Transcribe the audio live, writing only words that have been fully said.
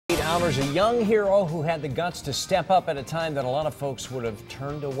Honors a young hero who had the guts to step up at a time that a lot of folks would have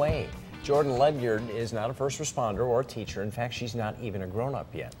turned away. Jordan Ledyard is not a first responder or a teacher. In fact, she's not even a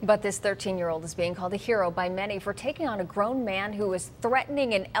grown-up yet. But this 13-year-old is being called a hero by many for taking on a grown man who was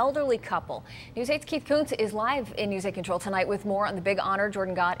threatening an elderly couple. News 8's Keith Kuntz is live in News 8 Control tonight with more on the big honor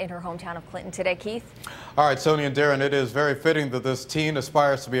Jordan got in her hometown of Clinton today. Keith? All right, Sonia and Darren, it is very fitting that this teen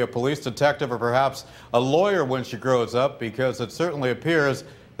aspires to be a police detective or perhaps a lawyer when she grows up, because it certainly appears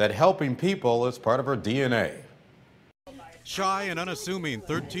that helping people is part of her DNA. Shy and unassuming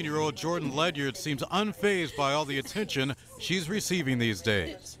 13-year-old Jordan Ledyard seems unfazed by all the attention she's receiving these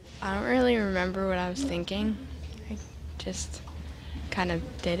days. I don't really remember what I was thinking. I just kind of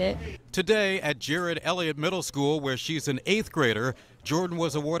did it. Today at Jared Elliott Middle School, where she's an 8th grader, Jordan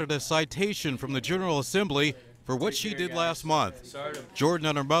was awarded a citation from the General Assembly for what she did last month. Jordan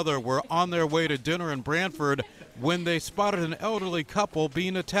and her mother were on their way to dinner in Brantford when they spotted an elderly couple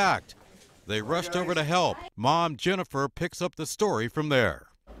being attacked. They rushed over to help. Mom Jennifer picks up the story from there.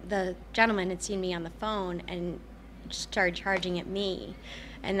 The gentleman had seen me on the phone and started charging at me,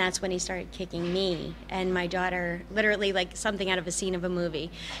 and that's when he started kicking me. And my daughter, literally like something out of a scene of a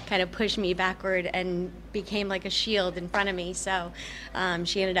movie, kind of pushed me backward and became like a shield in front of me. So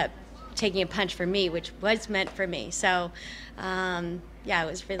she ended up taking a punch for me, which was meant for me. So yeah, it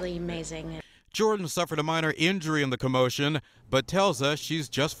was really amazing. Jordan suffered a minor injury in the commotion, but tells us she's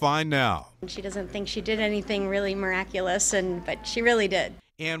just fine now. She doesn't think she did anything really miraculous, but she really did.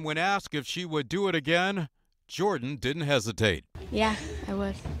 And when asked if she would do it again, Jordan didn't hesitate. Yeah, I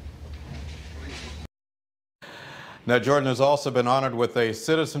would. Now, Jordan has also been honored with a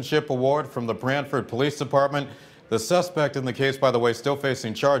citizenship award from the Brantford Police Department. The suspect in the case, by the way, still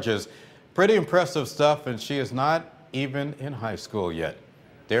facing charges. Pretty impressive stuff, and she is not even in high school yet.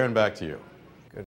 Darren, back to you.